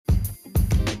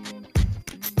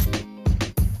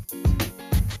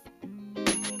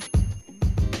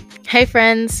Hey,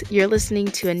 friends, you're listening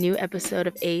to a new episode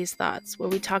of A's Thoughts, where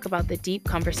we talk about the deep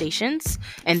conversations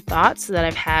and thoughts that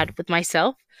I've had with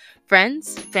myself,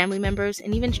 friends, family members,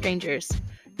 and even strangers.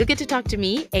 You'll get to talk to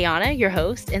me, Ayannah, your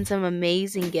host, and some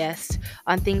amazing guests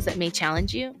on things that may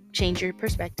challenge you, change your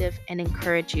perspective, and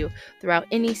encourage you throughout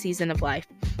any season of life.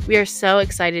 We are so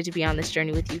excited to be on this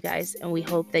journey with you guys, and we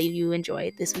hope that you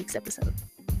enjoy this week's episode.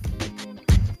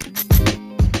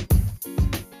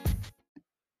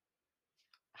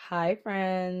 Hi,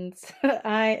 friends.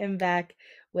 I am back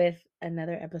with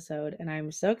another episode, and I'm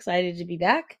so excited to be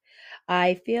back.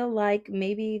 I feel like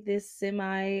maybe this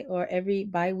semi or every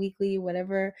bi weekly,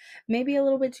 whatever, maybe a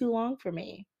little bit too long for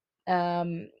me.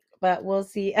 Um, but we'll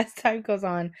see as time goes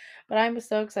on. But I'm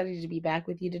so excited to be back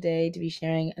with you today to be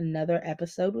sharing another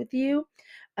episode with you.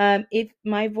 If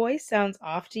my voice sounds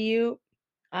off to you,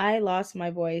 I lost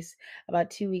my voice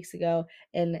about 2 weeks ago,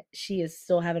 and she is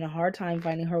still having a hard time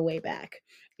finding her way back.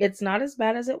 It's not as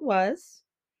bad as it was.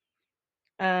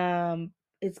 Um,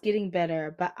 it's getting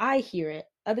better, but I hear it.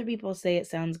 Other people say it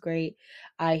sounds great.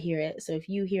 I hear it. So if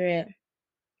you hear it,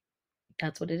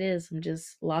 that's what it is. I'm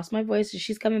just lost my voice.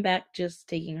 She's coming back, just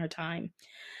taking her time.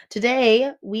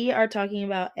 Today, we are talking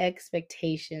about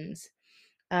expectations.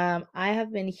 I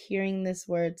have been hearing this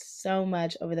word so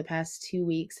much over the past 2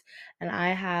 weeks, and I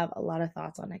have a lot of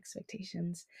thoughts on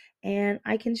expectations. And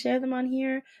I can share them on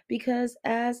here because,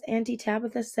 as Auntie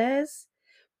Tabitha says,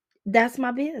 that's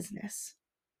my business.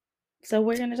 So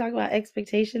we're going to talk about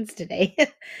expectations today.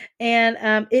 And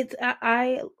it's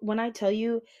I when I tell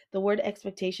you, the word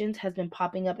expectations has been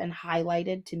popping up and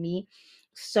highlighted to me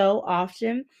so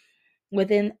often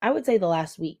within, I would say, the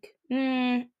last week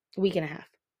and a half,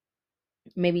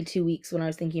 maybe 2 weeks, when I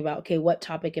was thinking about, okay, what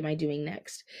topic am I doing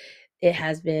next? It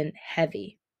has been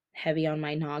heavy on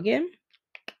my noggin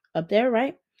up there,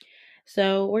 right?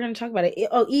 So we're going to talk about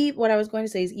it. What I was going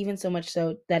to say is, even so much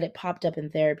so that it popped up in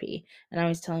therapy, and I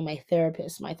was telling my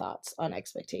therapist my thoughts on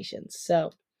expectations.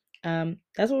 So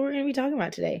that's what we're going to be talking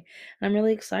about today. And I'm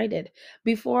really excited.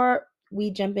 Before we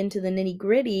jump into the nitty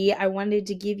gritty, I wanted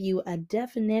to give you a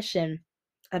definition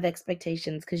of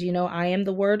expectations, because I am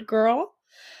the word girl.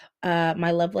 My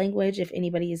love language, if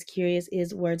anybody is curious,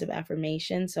 is words of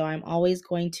affirmation. So I'm always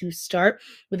going to start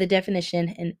with a definition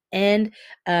and end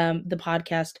the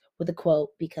podcast with a quote,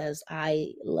 because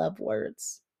I love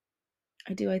words.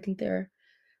 I do. I think they're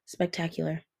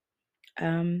spectacular.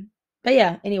 But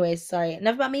yeah, anyways, sorry.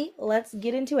 Enough about me. Let's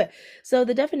get into it. So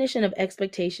the definition of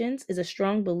expectations is a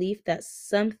strong belief that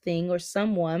something or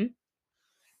someone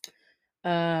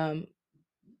um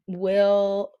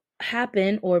will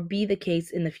happen or be the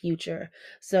case in the future.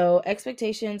 So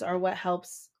expectations are what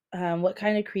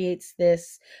kind of creates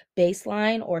this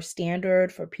baseline or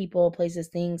standard for people, places,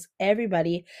 things.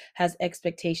 Everybody has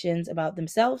expectations about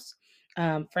themselves,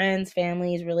 friends,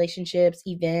 families, relationships,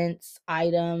 events,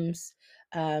 items,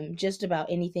 just about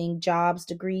anything, jobs,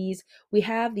 degrees. We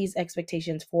have these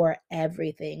expectations for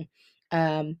everything.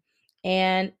 Um,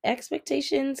 and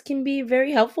expectations can be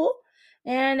very helpful,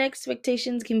 and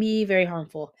expectations can be very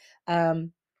harmful.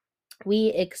 Um, we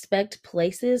expect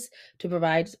places to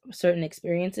provide certain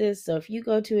experiences. So if you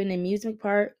go to an amusement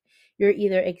park, you're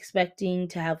either expecting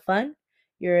to have fun,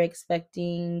 you're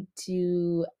expecting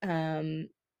to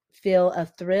feel a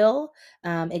thrill,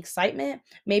 excitement.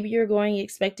 Maybe you're going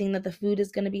expecting that the food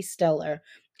is going to be stellar.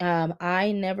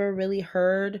 I never really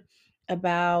heard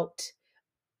about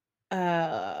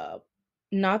uh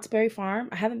Knott's Berry Farm.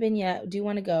 I haven't been yet. Do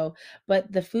want to go. But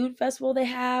the food festival they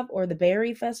have, or the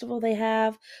berry festival they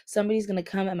have, somebody's going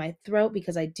to come at my throat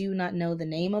because I do not know the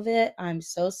name of it. I'm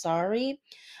so sorry.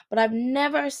 But I've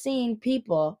never seen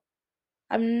people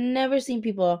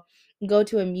go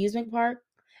to amusement park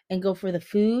and go for the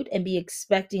food and be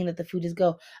expecting that the food is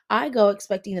go. I go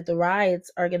expecting that the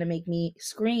rides are going to make me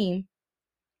scream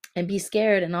and be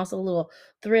scared, and also a little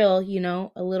thrill,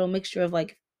 a little mixture of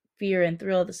like fear and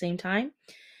thrill at the same time.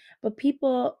 But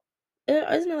people,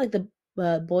 isn't it like the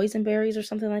boysenberries or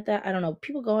something like that? I don't know.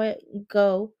 People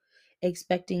go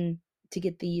expecting to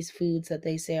get these foods that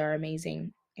they say are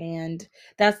amazing, and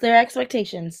that's their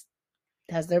expectations.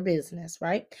 That's their business,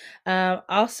 right?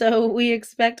 Also, we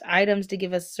expect items to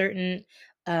give us certain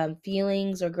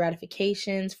feelings or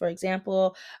gratifications. For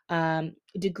example,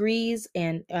 degrees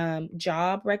and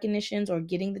job recognitions, or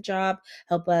getting the job,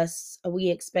 help us. We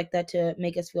expect that to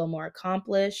make us feel more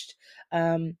accomplished.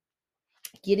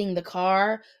 Getting the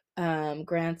car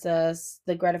grants us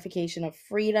the gratification of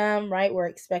freedom, right? We're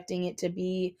expecting it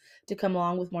to come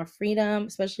along with more freedom,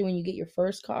 especially when you get your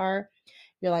first car.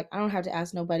 You're like, I don't have to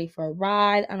ask nobody for a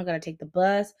ride. I don't got to take the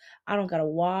bus. I don't got to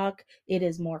walk. It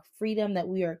is more freedom that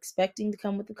we are expecting to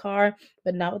come with the car,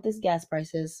 but not with this gas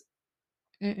prices.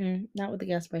 Not with the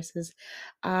gas prices.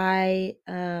 I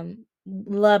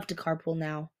love to carpool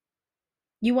now.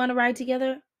 You want to ride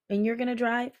together and you're going to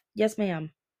drive? Yes,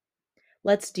 ma'am.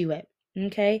 Let's do it.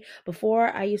 Okay. Before,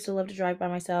 I used to love to drive by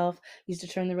myself, used to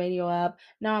turn the radio up.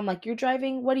 Now I'm like, you're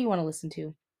driving. What do you want to listen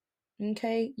to?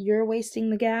 Okay. You're wasting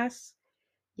the gas.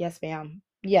 Yes, ma'am.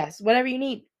 Yes. Whatever you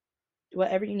need.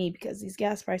 Whatever you need, because these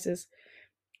gas prices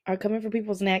are coming for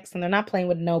people's necks and they're not playing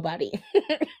with nobody.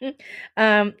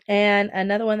 And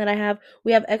another one that I have,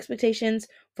 we have expectations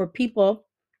for people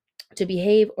to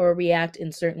behave or react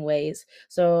in certain ways.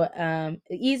 So,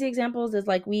 easy examples is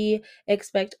like we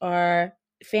expect our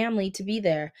family to be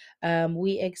there.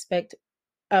 We expect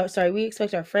we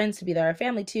expect our friends to be there, our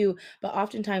family too, but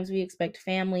oftentimes we expect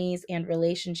families and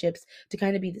relationships to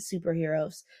kind of be the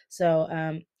superheroes.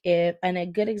 So, if and a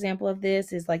good example of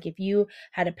this is like if you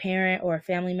had a parent or a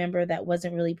family member that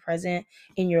wasn't really present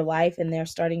in your life and they're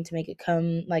starting to make it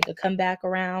come like a comeback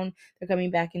around, they're coming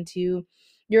back into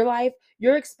your life,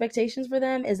 your expectations for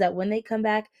them is that when they come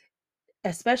back,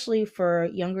 especially for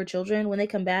younger children, when they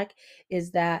come back,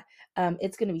 is that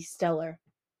it's going to be stellar.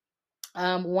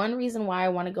 One reason why I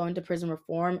want to go into prison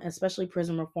reform, especially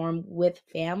prison reform with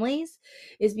families,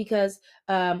 is because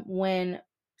when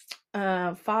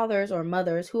fathers or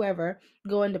mothers, whoever,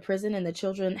 go into prison and the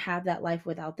children have that life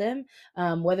without them,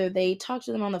 whether they talk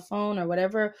to them on the phone or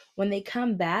whatever, when they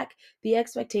come back, the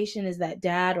expectation is that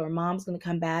dad or mom's going to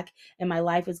come back and my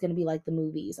life is going to be like the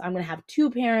movies. I'm going to have two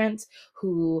parents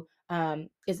who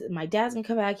is my dad's gonna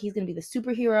come back, he's gonna be the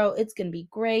superhero, it's gonna be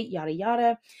great, yada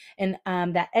yada. And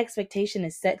that expectation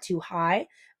is set too high,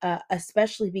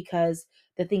 especially because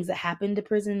the things that happen to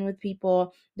prison with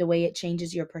people, the way it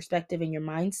changes your perspective and your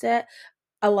mindset.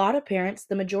 A lot of parents,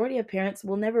 the majority of parents,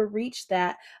 will never reach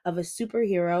that of a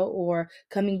superhero or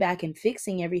coming back and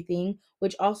fixing everything,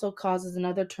 which also causes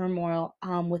another turmoil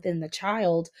within the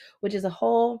child, which is a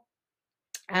whole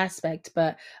aspect.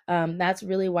 But that's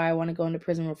really why I want to go into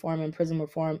prison reform, and prison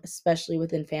reform especially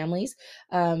within families,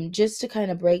 just to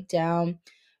kind of break down.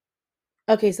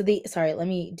 Okay, so let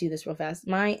me do this real fast.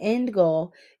 My end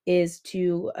goal is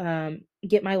to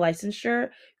get my licensure,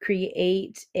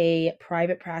 create a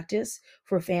private practice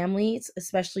for families,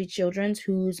 especially children's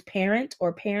whose parent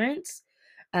or parents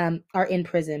are in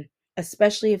prison,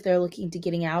 especially if they're looking to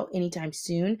getting out anytime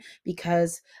soon,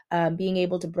 because being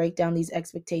able to break down these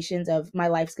expectations of my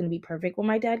life's going to be perfect when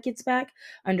my dad gets back,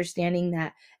 understanding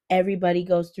that everybody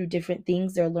goes through different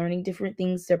things, they're learning different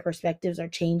things, their perspectives are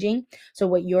changing, so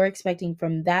what you're expecting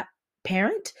from that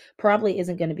parent probably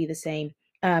isn't going to be the same.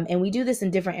 And we do this in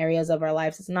different areas of our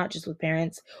lives. It's not just with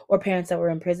parents or parents that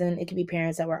were in prison. It could be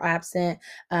parents that were absent.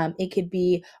 It could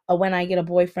be when I get a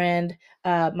boyfriend,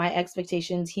 my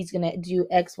expectations, he's going to do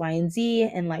X, Y, and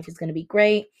Z, and life is going to be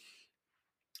great.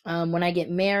 When I get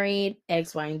married,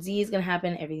 X, Y, and Z is going to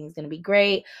happen. Everything's going to be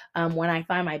great. When I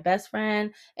find my best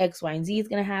friend, X, Y, and Z is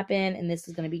going to happen, and this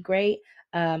is going to be great.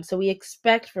 So we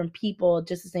expect from people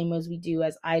just the same as we do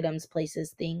as items,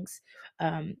 places, things,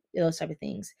 those type of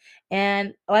things.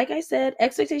 And like I said,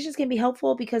 expectations can be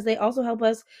helpful because they also help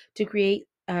us to create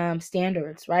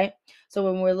standards, right? So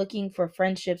when we're looking for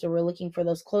friendships or we're looking for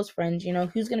those close friends,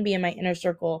 who's going to be in my inner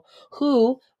circle,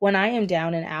 who, when I am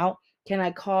down and out, can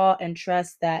I call and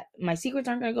trust that my secrets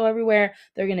aren't going to go everywhere?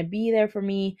 They're going to be there for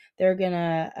me. They're going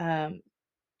to,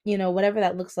 whatever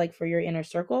that looks like for your inner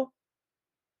circle.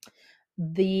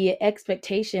 The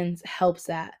expectations helps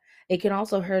that. It can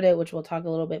also hurt it, which we'll talk a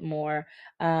little bit more.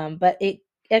 But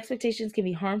expectations can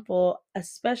be harmful,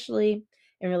 especially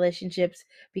in relationships,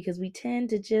 because we tend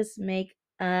to just make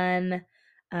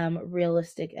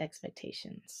unrealistic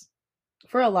expectations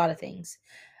for a lot of things.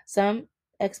 Some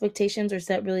expectations are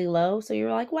set really low, so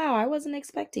you're like, wow, I wasn't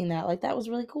expecting that. Like, that was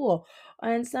really cool.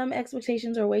 And some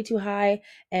expectations are way too high,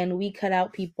 and we cut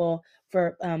out people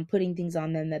for putting things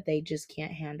on them that they just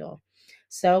can't handle.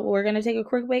 So, we're going to take a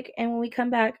quick break, and when we come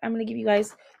back, I'm going to give you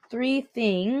guys 3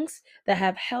 things that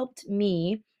have helped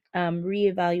me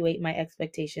reevaluate my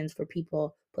expectations for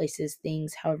people, places,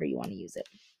 things, however you want to use it.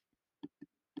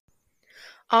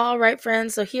 All right,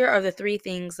 friends. So here are the 3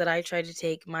 things that I try to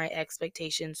take my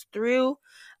expectations through,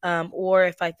 or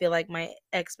if I feel like my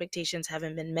expectations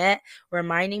haven't been met,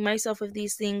 reminding myself of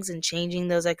these things and changing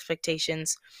those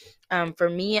expectations. For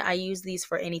me, I use these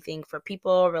for anything, for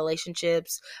people,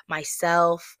 relationships,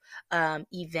 myself,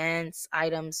 events,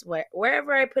 items,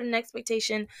 wherever I put an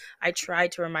expectation, I try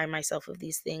to remind myself of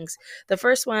these things. The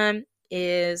first one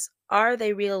is, are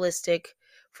they realistic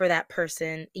for that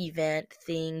person, event,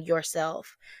 thing,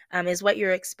 yourself, is what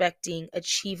you're expecting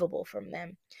achievable from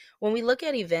them. When we look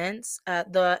at events,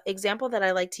 the example that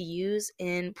I like to use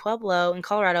in Pueblo, in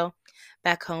Colorado,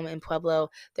 back home in Pueblo,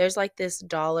 there's like this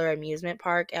dollar amusement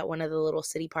park at one of the little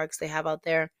city parks they have out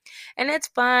there. And it's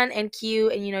fun and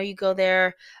cute. And, you go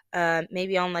there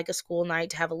maybe on like a school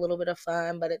night to have a little bit of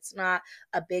fun, but it's not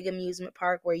a big amusement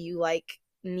park where you like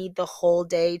need the whole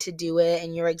day to do it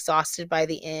and you're exhausted by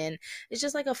the end. It's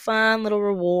just like a fun little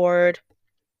reward,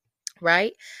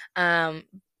 right? Um,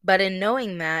 but in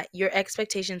knowing that, your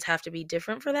expectations have to be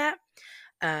different for that.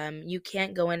 You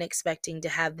can't go in expecting to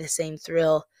have the same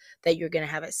thrill that you're going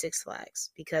to have at Six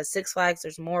Flags, because Six Flags,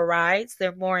 there's more rides,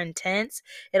 they're more intense.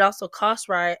 It also costs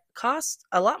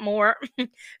a lot more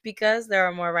because there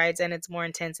are more rides and it's more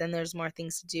intense and there's more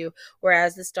things to do.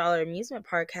 Whereas this dollar amusement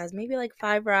park has maybe like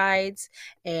 5 rides,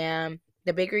 and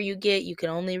the bigger you get, you can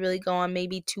only really go on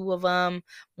maybe 2 of them,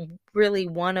 really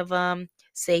one of them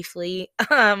safely.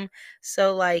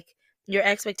 So like your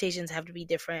expectations have to be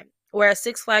different. Whereas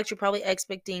Six Flags, you're probably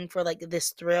expecting for like this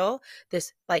thrill,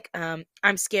 this like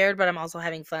I'm scared but I'm also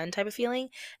having fun type of feeling.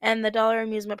 And the dollar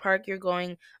amusement park, you're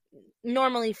going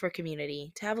normally for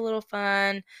community, to have a little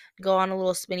fun, go on a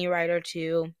little spinny ride or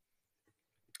two.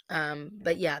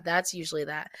 But yeah, that's usually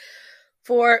that.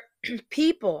 For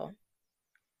people,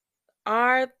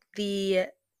 are the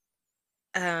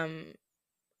um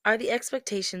are the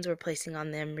expectations we're placing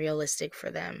on them realistic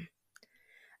for them?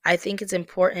 I think it's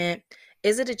important.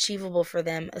 Is it achievable for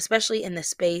them, especially in the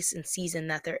space and season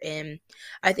that they're in?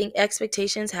 I think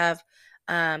expectations have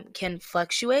can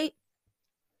fluctuate.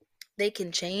 They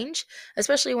can change,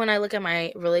 especially when I look at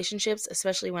my relationships,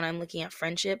 especially when I'm looking at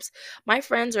friendships. My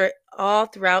friends are all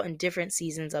throughout in different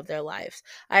seasons of their lives.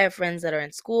 I have friends that are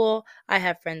in school. I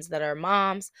have friends that are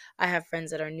moms. I have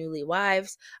friends that are newly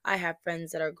wives. I have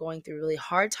friends that are going through really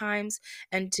hard times.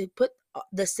 And to put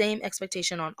the same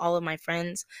expectation on all of my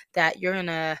friends that you're going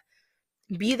to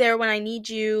be there when I need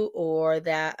you, or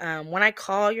that when I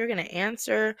call, you're going to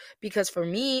answer. Because for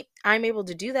me, I'm able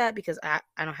to do that because I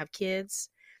don't have kids.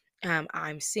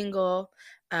 I'm single.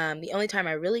 The only time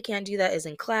I really can't do that is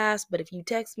in class. But if you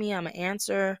text me, I'm an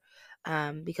answer,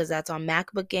 because that's on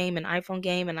MacBook game and iPhone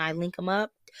game, and I link them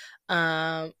up.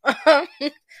 I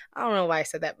don't know why I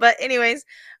said that, but anyways,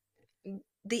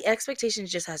 the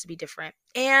expectations just has to be different,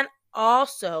 and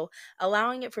also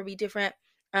allowing it for be different.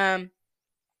 Um,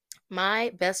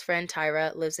 my best friend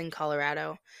Tyra lives in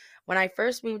Colorado. When I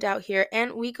first moved out here,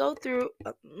 and we go through,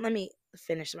 let me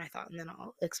finish my thought and then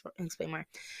I'll explain more.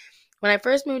 When I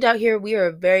first moved out here, we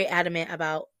were very adamant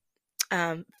about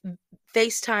um,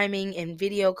 FaceTiming and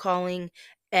video calling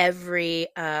every,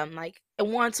 like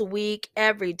once a week,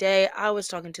 every day. I was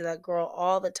talking to that girl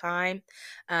all the time.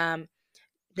 Um,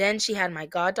 then she had my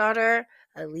goddaughter,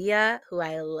 Aaliyah, who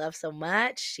I love so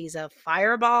much. She's a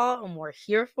fireball and we're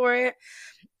here for it.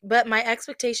 But my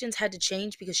expectations had to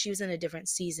change because she was in a different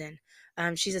season.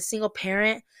 She's a single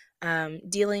parent,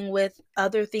 dealing with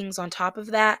other things on top of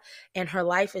that, and her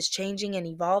life is changing and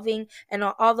evolving. And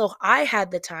although I had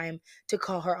the time to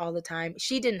call her all the time,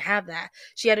 she didn't have that.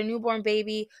 She had a newborn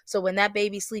baby, so when that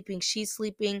baby's sleeping, she's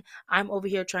sleeping. I'm over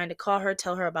here trying to call her,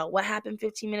 tell her about what happened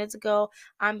 15 minutes ago.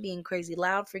 I'm being crazy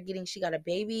loud, forgetting she got a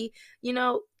baby,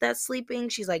 that's sleeping.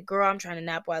 She's like, girl, I'm trying to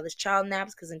nap while this child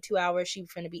naps, because in 2 hours she's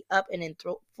going to be up and in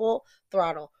full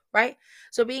throttle, right?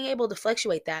 So being able to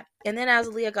fluctuate that. And then as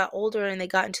Leah got older and they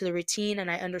got into the routine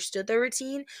and I understood their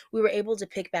routine, we were able to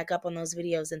pick back up on those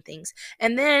videos and things.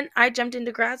 And then I jumped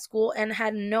into grad school and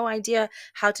had no idea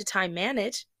how to time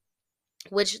manage,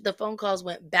 which the phone calls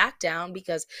went back down,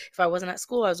 because if I wasn't at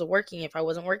school, I was working. If I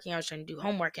wasn't working, I was trying to do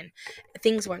homework, and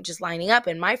things weren't just lining up,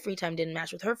 and my free time didn't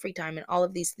match with her free time, and all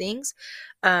of these things.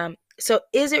 So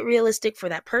is it realistic for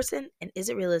that person, and is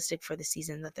it realistic for the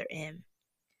season that they're in?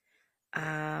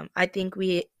 I think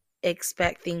we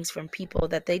expect things from people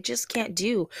that they just can't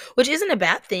do, which isn't a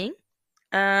bad thing.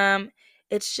 Um,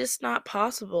 it's just not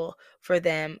possible for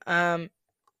them.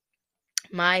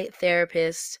 My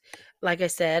therapist, like I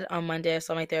said, on Monday I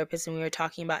saw my therapist and we were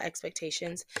talking about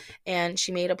expectations, and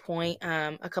she made a point.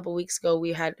 A couple weeks ago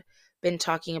we had been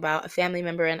talking about a family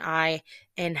member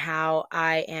and how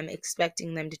I am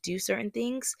expecting them to do certain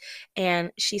things,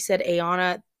 and she said,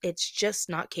 Ayana, it's just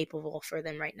not capable for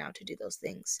them right now to do those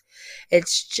things.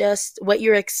 It's just what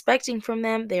you're expecting from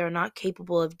them, they are not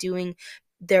capable of doing.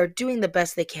 They're doing the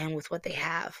best they can with what they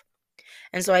have.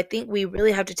 And so I think we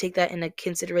really have to take that into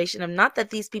consideration, of not that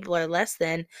these people are less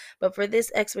than, but for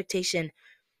this expectation,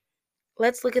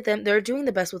 let's look at them. They're doing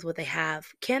the best with what they have.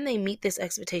 Can they meet this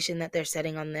expectation that they're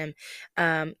setting on them?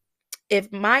 Um,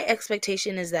 if my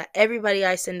expectation is that everybody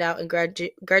I send out a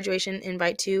graduation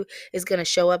invite to is going to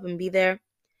show up and be there,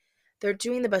 they're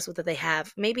doing the best with what they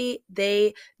have. Maybe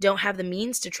they don't have the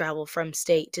means to travel from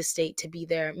state to be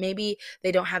there. Maybe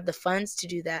they don't have the funds to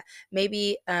do that.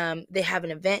 Maybe they have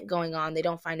an event going on. They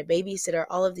don't find a babysitter.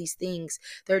 All of these things.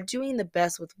 They're doing the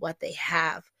best with what they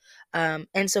have.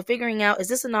 And so figuring out, is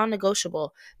this a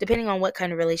non-negotiable, depending on what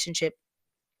kind of relationship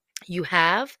you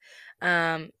have?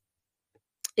 Um,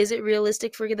 is it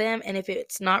realistic for them? And if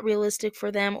it's not realistic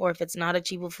for them, or if it's not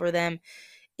achievable for them,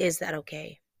 is that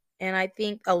okay? And I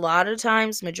think a lot of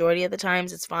times, majority of the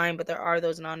times, it's fine, but there are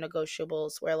those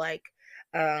non-negotiables where, like,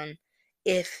 um,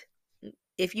 if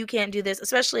if you can't do this,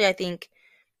 especially I think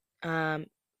um,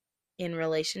 in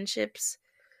relationships,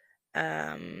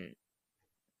 um,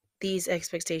 these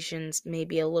expectations may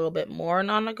be a little bit more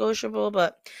non-negotiable.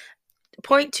 But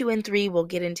point 2 and 3, we'll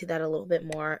get into that a little bit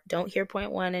more. Don't hear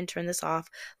point 1 and turn this off.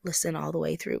 Listen all the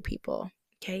way through, people.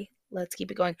 Okay, let's keep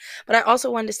it going. But I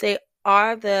also wanted to say,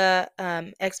 are the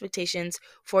expectations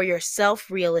for yourself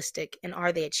realistic, and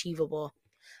are they achievable?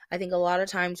 I think a lot of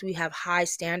times we have high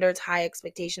standards, high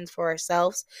expectations for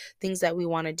ourselves, things that we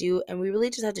want to do. And we really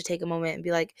just have to take a moment and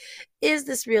be like, is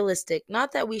this realistic?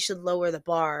 Not that we should lower the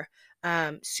bar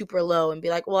super low and be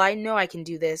like, well, I know I can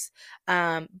do this.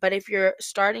 But if you're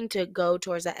starting to go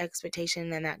towards that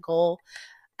expectation and that goal,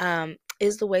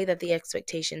 is the way that the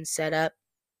expectation set up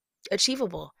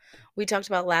achievable? We talked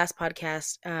about last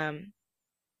podcast,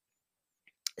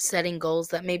 setting goals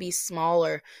that may be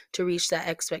smaller to reach that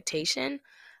expectation.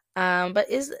 But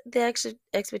is the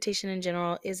expectation in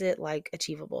general, is it like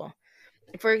achievable?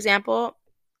 For example,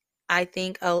 I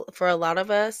think for a lot of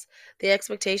us, the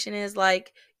expectation is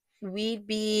like we'd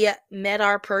be met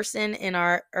our person in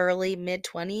our early mid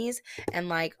 20s and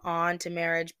like on to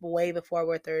marriage way before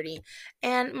we're 30.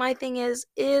 And my thing is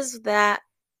that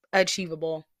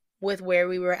achievable with where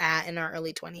we were at in our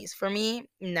early 20s? For me,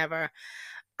 never.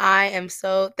 I am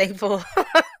so thankful.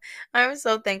 I'm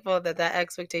so thankful that that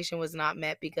expectation was not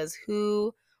met, because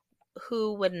who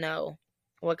would know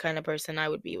what kind of person I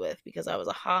would be with, because I was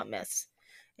a hot mess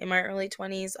in my early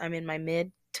 20s. I'm in my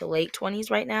mid to late 20s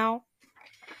right now.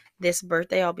 This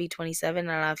birthday I'll be 27,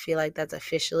 and I feel like that's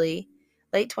officially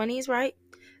late 20s, right?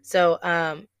 So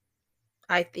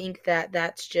I think that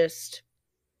that's just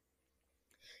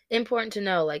important to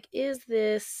know, like, is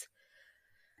this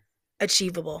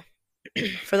achievable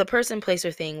for the person, place,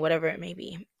 or thing, whatever it may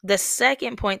be. The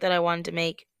second point that I wanted to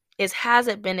make is, has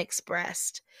it been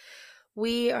expressed?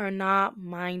 We are not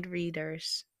mind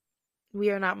readers. We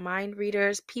are not mind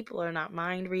readers. People are not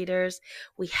mind readers.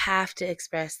 We have to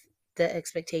express the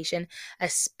expectation,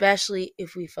 especially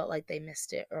if we felt like they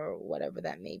missed it or whatever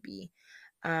that may be.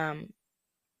 Um,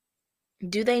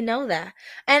 do they know that?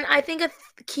 And I think a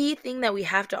key thing that we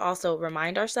have to also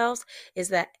remind ourselves is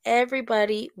that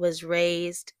everybody was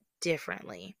raised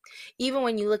differently. Even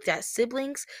when you looked at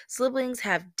siblings, siblings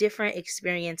have different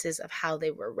experiences of how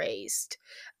they were raised.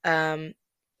 Um,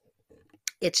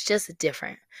 it's just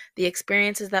different. The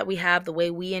experiences that we have, the way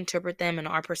we interpret them, and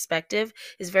our perspective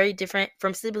is very different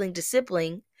from sibling to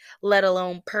sibling, let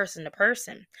alone person to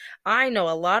person. I know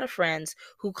a lot of friends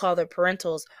who call their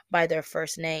parentals by their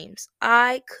first names.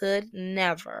 I could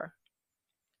never.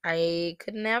 I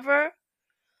could never.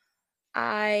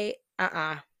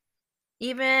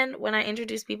 Even when I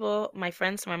introduce people, my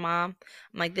friends, to my mom,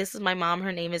 I'm like, this is my mom.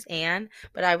 Her name is Anne.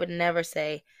 But I would never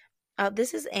say,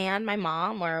 this is Anne, my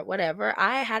mom, or whatever.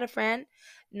 I had a friend,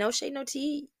 no shade, no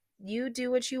tea. You do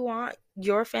what you want,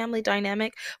 your family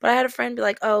dynamic. But I had a friend be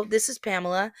like, oh, this is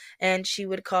Pamela. And she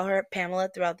would call her Pamela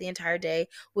throughout the entire day,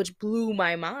 which blew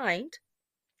my mind.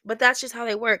 But that's just how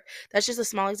they work. That's just a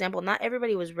small example. Not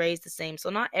everybody was raised the same.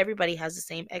 So not everybody has the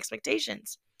same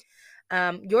expectations.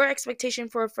 Your expectation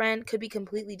for a friend could be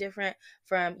completely different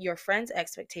from your friend's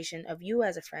expectation of you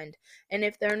as a friend. And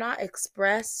if they're not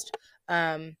expressed,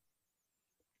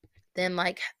 then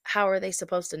like, how are they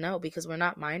supposed to know? Because we're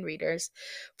not mind readers.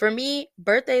 For me,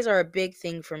 birthdays are a big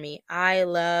thing for me. I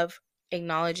love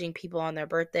acknowledging people on their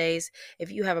birthdays.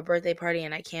 If you have a birthday party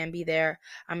and I can be there,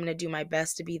 I'm going to do my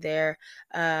best to be there.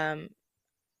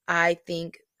 I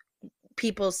think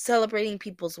people celebrating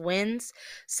people's wins,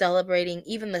 celebrating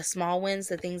even the small wins,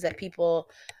 the things that people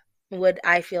would,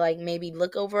 I feel like, maybe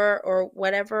look over or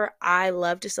whatever, I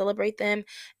love to celebrate them.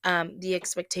 The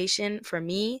expectation for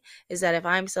me is that if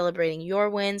I'm celebrating your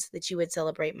wins, that you would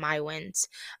celebrate my wins.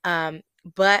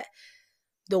 But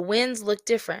the wins look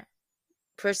different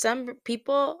for some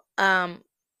people.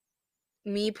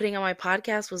 me putting on my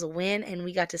podcast was a win, and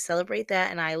we got to celebrate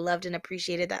that, and I loved and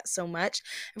appreciated that so much.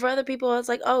 And for other people, it's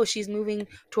like, oh, she's moving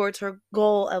towards her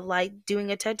goal of like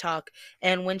doing a TED Talk,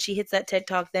 and when she hits that TED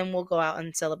Talk, then we'll go out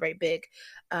and celebrate big.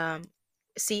 um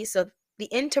See, so the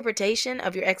interpretation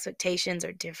of your expectations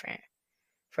are different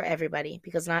for everybody,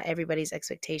 because not everybody's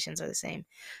expectations are the same.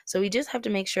 So we just have to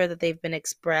make sure that they've been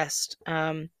expressed,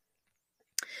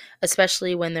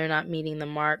 especially when they're not meeting the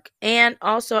mark. And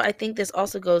also, I think this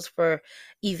also goes for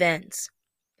events.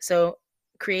 So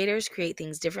creators create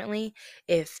things differently.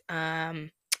 If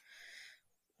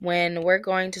When we're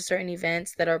going to certain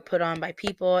events that are put on by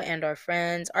people and our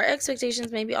friends, our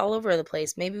expectations may be all over the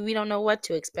place. Maybe we don't know what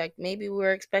to expect. Maybe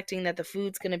we're expecting that the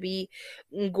food's going to be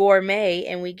gourmet,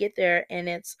 and we get there and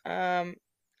it's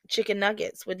chicken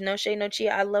nuggets with no shade, no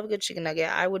chia. I love a good chicken nugget.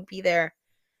 I would be there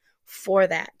for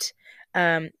that.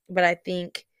 But I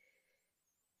think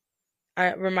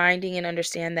reminding and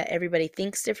understand that everybody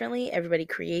thinks differently, everybody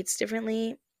creates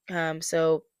differently.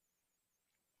 So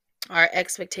our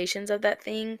expectations of that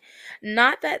thing,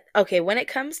 not that, okay, when it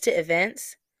comes to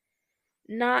events,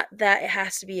 not that it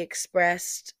has to be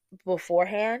expressed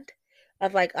beforehand,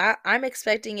 of like, I'm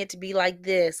expecting it to be like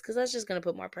this, because that's just going to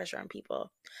put more pressure on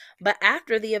people. But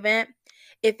after the event,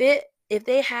 if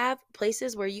they have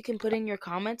places where you can put in your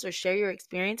comments or share your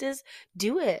experiences,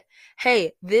 do it.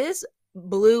 Hey, this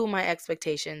blew my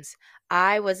expectations.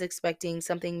 I was expecting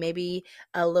something maybe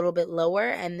a little bit lower,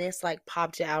 and this like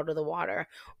popped it out of the water.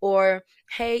 Or,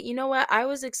 hey, you know what, I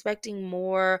was expecting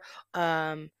more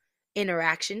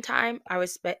interaction time. I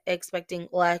was expecting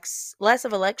less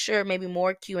of a lecture, maybe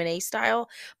more Q&A style.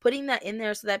 Putting that in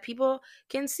there so that people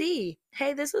can see,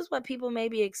 hey, this is what people may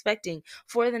be expecting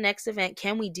for the next event.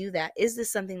 Can we do that? Is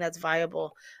this something that's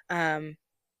viable?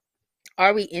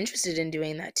 Are we interested in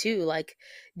doing that too? Like,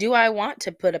 do I want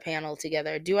to put a panel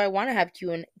together? Do I want to have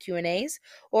Q&As,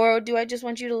 or do I just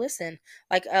want you to listen?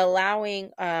 Like,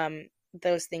 allowing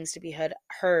those things to be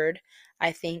heard,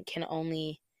 I think, can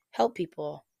only help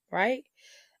people, right?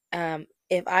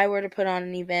 If I were to put on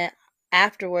an event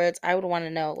afterwards, I would want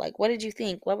to know, like, what did you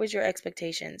think? What was your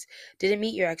expectations? Did it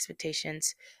meet your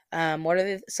expectations? What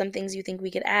are some things you think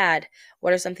we could add?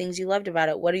 What are some things you loved about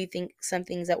it? What do you think some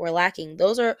things that were lacking?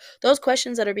 Those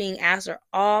questions that are being asked are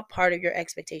all part of your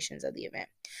expectations of the event.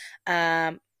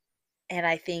 And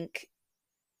I think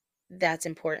that's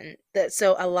important.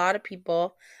 So a lot of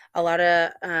people, a lot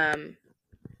of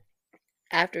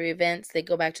after events, they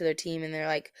go back to their team and they're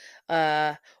like,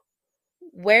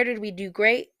 where did we do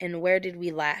great and where did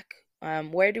we lack?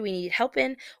 Where do we need help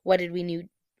in? What did we need?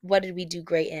 What did we do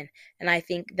great in? And I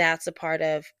think that's a part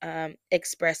of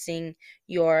expressing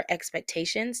your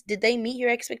expectations. Did they meet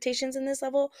your expectations in this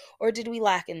level, or did we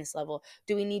lack in this level?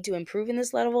 Do we need to improve in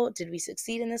this level? Did we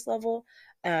succeed in this level?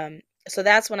 So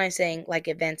that's when I'm saying, like,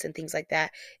 events and things like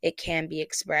that, it can be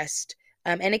expressed,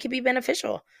 and it can be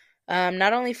beneficial,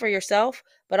 not only for yourself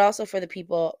but also for the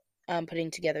people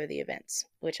putting together the events,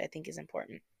 which I think is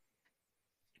important.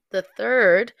 The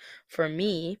third, for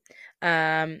me,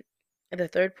 um, the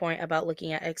third point about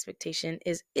looking at expectation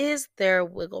is there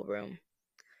wiggle room?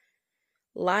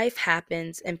 Life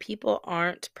happens and people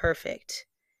aren't perfect.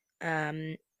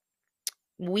 Um,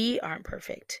 we aren't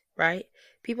perfect, right?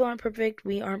 People aren't perfect.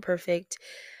 We aren't perfect.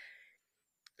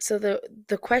 So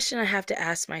the question I have to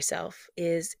ask myself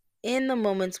is, in the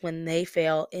moments when they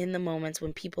fail, in the moments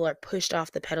when people are pushed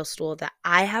off the pedestal that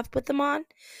I have put them on,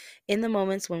 in the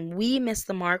moments when we miss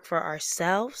the mark for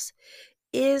ourselves,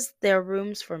 is there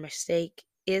rooms for mistake?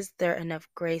 Is there enough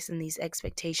grace in these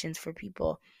expectations for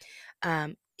people?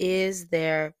 Is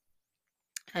there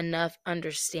enough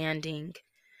understanding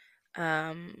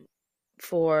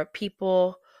for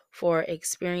people, for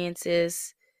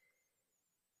experiences?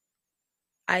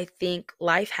 I think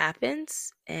life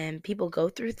happens and people go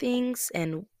through things,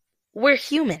 and we're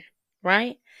human,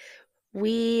 right?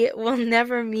 We will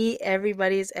never meet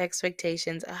everybody's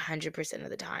expectations 100% of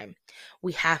the time.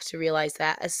 We have to realize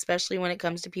that, especially when it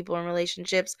comes to people in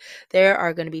relationships. There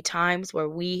are going to be times where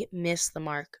we miss the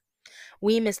mark.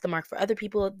 We miss the mark for other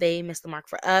people, they miss the mark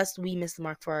for us, we miss the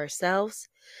mark for ourselves.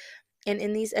 And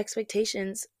in these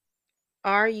expectations,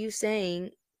 are you saying,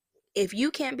 if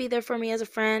you can't be there for me as a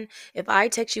friend, if I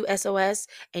text you SOS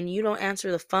and you don't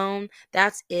answer the phone,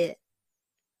 that's it.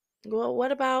 Well,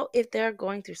 what about if they're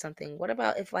going through something? What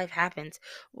about if life happens?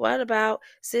 What about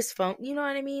sis phone? You know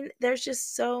what I mean? There's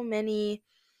just so many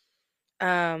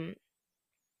um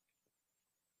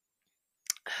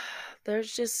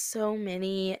there's just so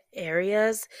many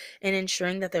areas in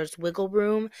ensuring that there's wiggle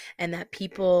room and that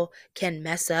people can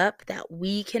mess up, that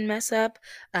we can mess up,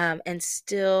 and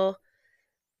still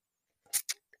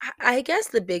I guess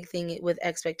the big thing with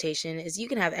expectation is you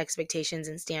can have expectations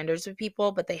and standards of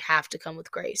people, but they have to come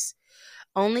with grace.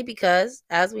 Only because,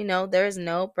 as we know, there is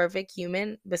no perfect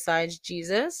human besides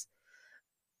Jesus.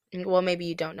 Well, maybe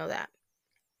you don't know that.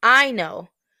 I know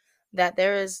that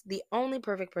there is the only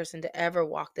perfect person to ever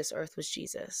walk this earth was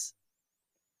Jesus.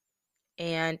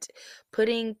 And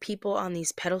putting people on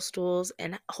these pedestals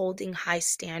and holding high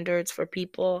standards for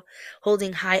people,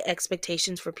 holding high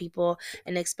expectations for people,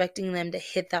 and expecting them to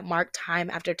hit that mark time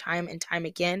after time and time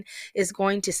again is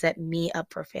going to set me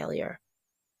up for failure.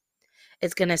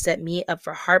 It's going to set me up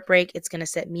for heartbreak. It's going to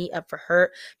set me up for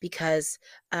hurt because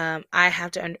I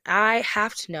have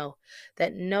to know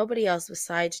that nobody else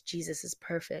besides Jesus is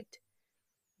perfect,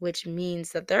 which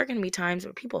means that there are going to be times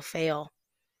where people fail.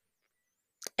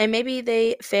 And maybe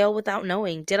they fail without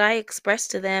knowing. Did I express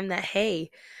to them that, hey,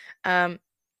 um,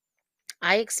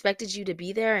 I expected you to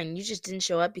be there and you just didn't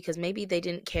show up because maybe they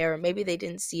didn't care or maybe they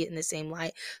didn't see it in the same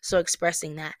light. So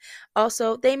expressing that.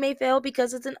 Also, they may fail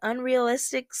because it's an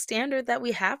unrealistic standard that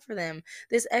we have for them.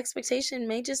 This expectation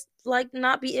may just like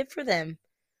not be it for them.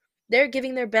 They're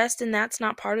giving their best and that's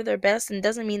not part of their best and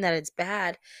doesn't mean that it's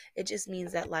bad. It just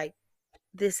means that like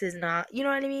this is not, you know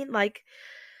what I mean? Like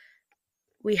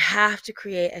we have to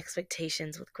create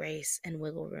expectations with grace and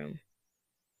wiggle room.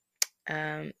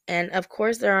 And of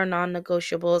course, there are non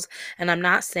negotiables. And I'm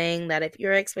not saying that if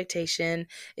your expectation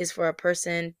is for a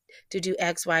person to do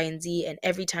X, Y, and Z, and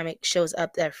every time it shows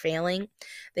up they're failing,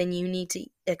 then you need to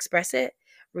express it,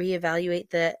 reevaluate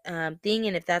the thing.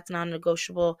 And if that's non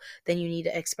negotiable, then you need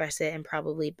to express it and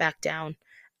probably back down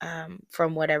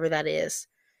from whatever that is.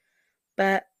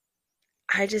 But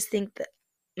I just think that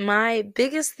my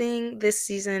biggest thing this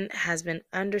season has been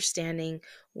understanding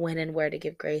when and where to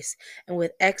give grace. And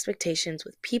with expectations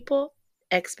with people,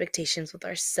 expectations with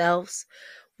ourselves,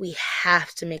 we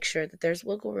have to make sure that there's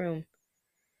wiggle room.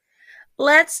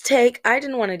 I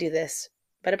didn't want to do this,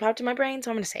 but it popped in my brain,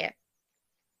 so I'm going to say it.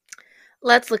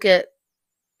 Let's look at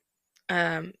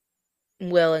um,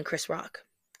 Will and Chris Rock.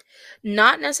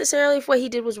 Not necessarily if what he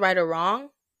did was right or wrong.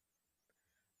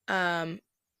 Um,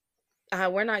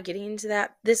 we're not getting into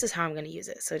that. This is how I'm going to use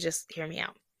it, so just hear me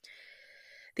out.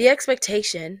 The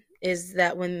expectation is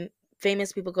that when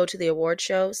famous people go to the award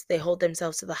shows, they hold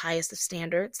themselves to the highest of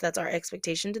standards. That's our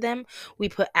expectation to them. We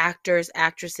put actors,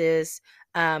 actresses,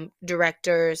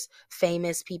 directors,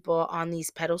 famous people on these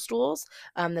pedestals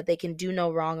that they can do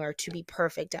no wrong or to be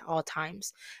perfect at all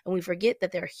times. And we forget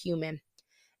that they're human.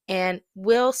 And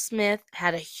Will Smith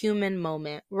had a human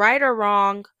moment, right or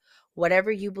wrong,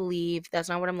 whatever you believe. That's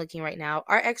not what I'm looking right now.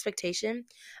 Our expectation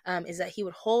is that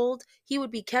he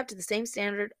would be kept to the same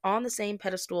standard on the same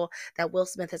pedestal that Will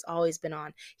Smith has always been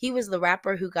on. He was the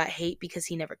rapper who got hate because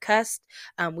he never cussed.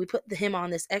 We put him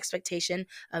on this expectation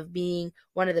of being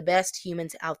one of the best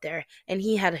humans out there, and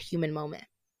he had a human moment.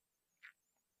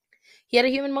 He had a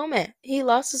human moment. He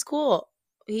lost his cool.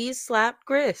 He slapped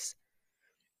Chris.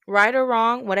 Right or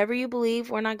wrong, whatever you believe,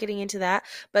 we're not getting into that.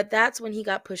 But that's when he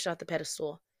got pushed off the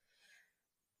pedestal.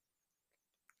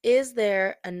 Is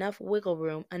there enough wiggle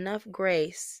room, enough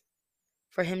grace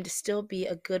for him to still be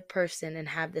a good person and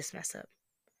have this mess up?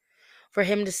 For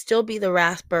him to still be the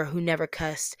rapper who never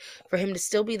cussed, for him to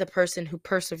still be the person who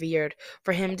persevered,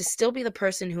 for him to still be the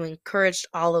person who encouraged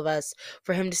all of us,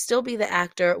 for him to still be the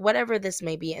actor, whatever this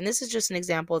may be. And this is just an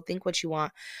example, think what you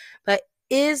want. But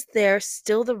is there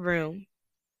still the room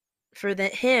for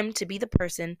him to be the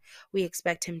person we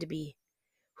expect him to be,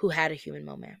 who had a human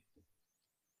moment?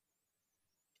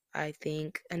 I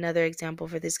think another example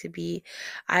for this could be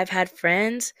I've had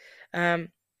friends um,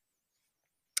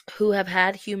 who have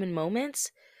had who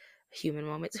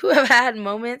have had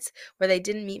moments where they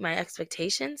didn't meet my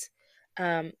expectations.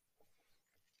 Um,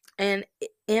 and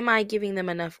am I giving them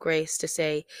enough grace to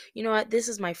say, you know what, this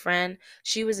is my friend.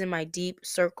 She was in my deep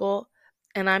circle,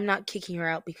 and I'm not kicking her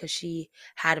out because she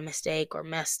had a mistake or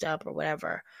messed up or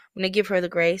whatever. I'm going to give her the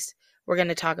grace. We're going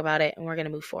to talk about it and we're going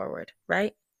to move forward,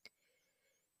 right?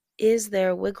 Is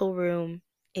there wiggle room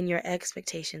in your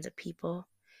expectations of people,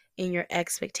 in your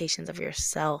expectations of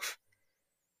yourself?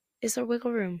 Is there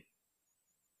wiggle room?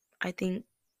 I think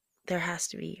there has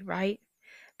to be, right?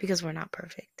 Because we're not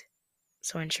perfect.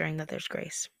 So ensuring that there's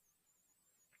grace.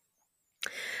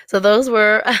 So those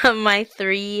were my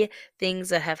 3 things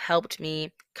that have helped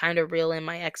me kind of reel in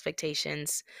my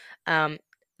expectations.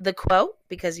 The quote,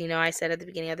 because I said at the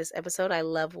beginning of this episode, I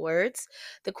love words.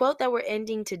 The quote that we're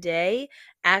ending today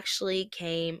actually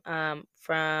came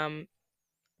from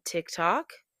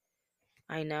TikTok.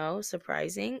 I know,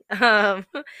 surprising. It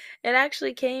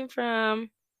actually came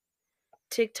from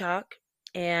TikTok,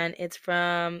 and it's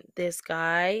from this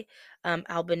guy,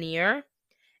 Albanier,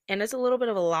 And it's a little bit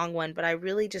of a long one, but I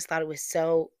really just thought it was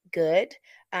so good.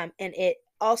 And it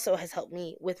also has helped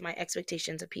me with my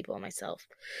expectations of people and myself.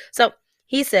 So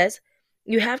he says,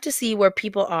 you have to see where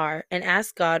people are and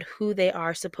ask God who they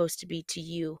are supposed to be to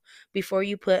you before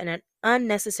you put an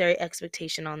unnecessary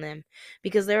expectation on them.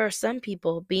 Because there are some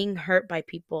people being hurt by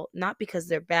people, not because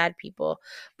they're bad people,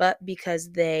 but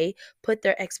because they put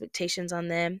their expectations on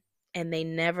them and they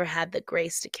never had the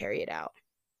grace to carry it out.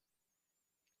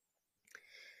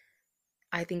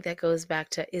 I think that goes back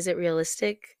to, is it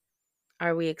realistic?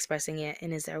 Are we expressing it?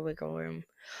 And is there wiggle room?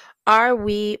 Are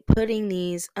we putting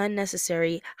these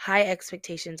unnecessary high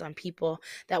expectations on people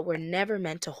that were never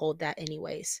meant to hold that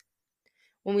anyways?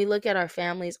 When we look at our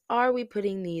families, are we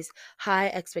putting these high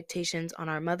expectations on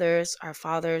our mothers, our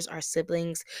fathers, our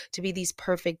siblings to be these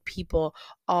perfect people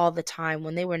all the time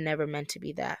when they were never meant to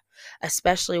be that?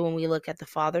 Especially when we look at the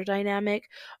father dynamic,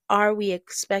 are we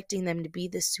expecting them to be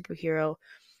this superhero,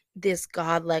 this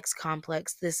godlike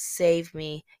complex, this save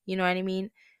me, you know what I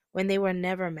mean? When they were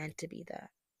never meant to be that.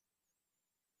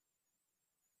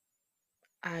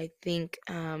 I think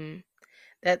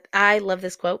that I love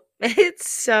this quote. It's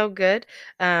so good.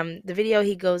 The video,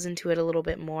 he goes into it a little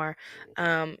bit more.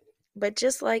 But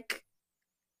just like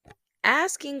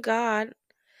asking God,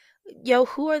 yo,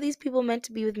 who are these people meant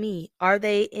to be with me? Are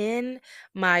they in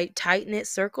my tight knit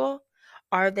circle?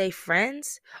 Are they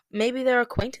friends? Maybe they're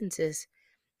acquaintances.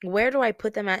 Where do I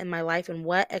put them at in my life, and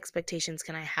what expectations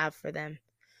can I have for them?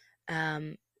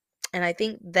 Um, And I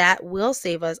think that will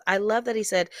save us. I love that he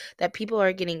said that people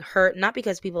are getting hurt, not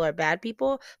because people are bad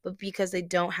people, but because they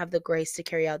don't have the grace to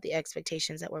carry out the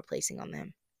expectations that we're placing on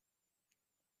them.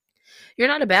 You're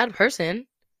not a bad person.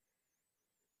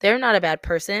 They're not a bad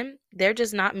person. They're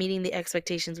just not meeting the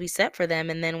expectations we set for them,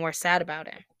 and then we're sad about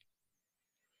it.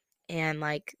 And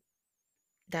like,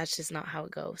 that's just not how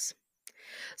it goes.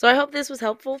 So I hope this was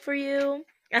helpful for you.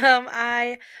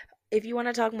 I If you want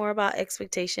to talk more about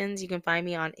expectations, you can find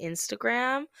me on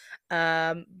Instagram.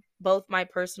 Both my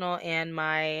personal and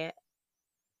the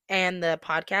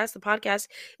podcast. The podcast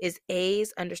is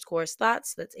A's underscore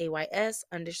thoughts. That's AYS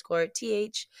underscore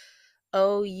THOUGHTS.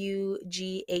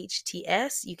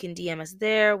 You can DM us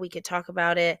there. We could talk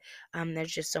about it.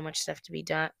 There's just so much stuff to be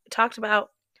talked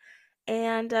about.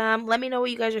 And let me know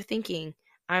what you guys are thinking.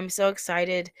 I'm so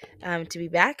excited to be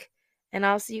back. And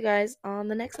I'll see you guys on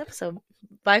the next episode.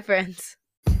 Bye, friends.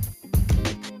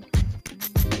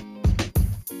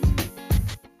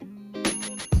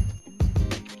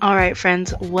 All right,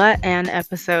 friends, what an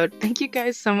episode. Thank you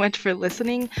guys so much for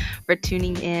listening, for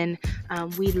tuning in.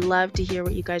 We'd love to hear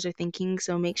what you guys are thinking,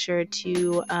 so make sure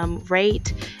to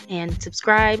rate and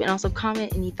subscribe, and also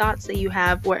comment any thoughts that you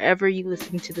have wherever you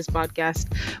listen to this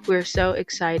podcast. We're so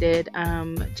excited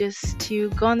just to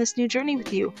go on this new journey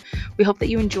with you. We hope that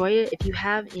you enjoy it. If you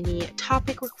have any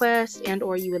topic requests and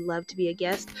or you would love to be a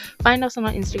guest, find us on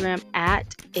our Instagram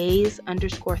at A's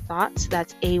underscore thoughts.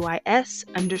 That's AYS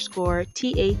underscore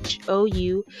THOUGHTS.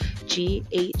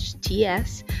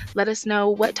 Let us know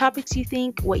what topics you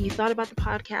think, what you thought about the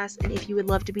podcast, and if you would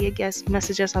love to be a guest,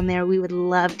 message us on there. We would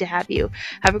love to have you.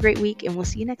 Have a great week, and we'll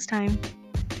see you next time.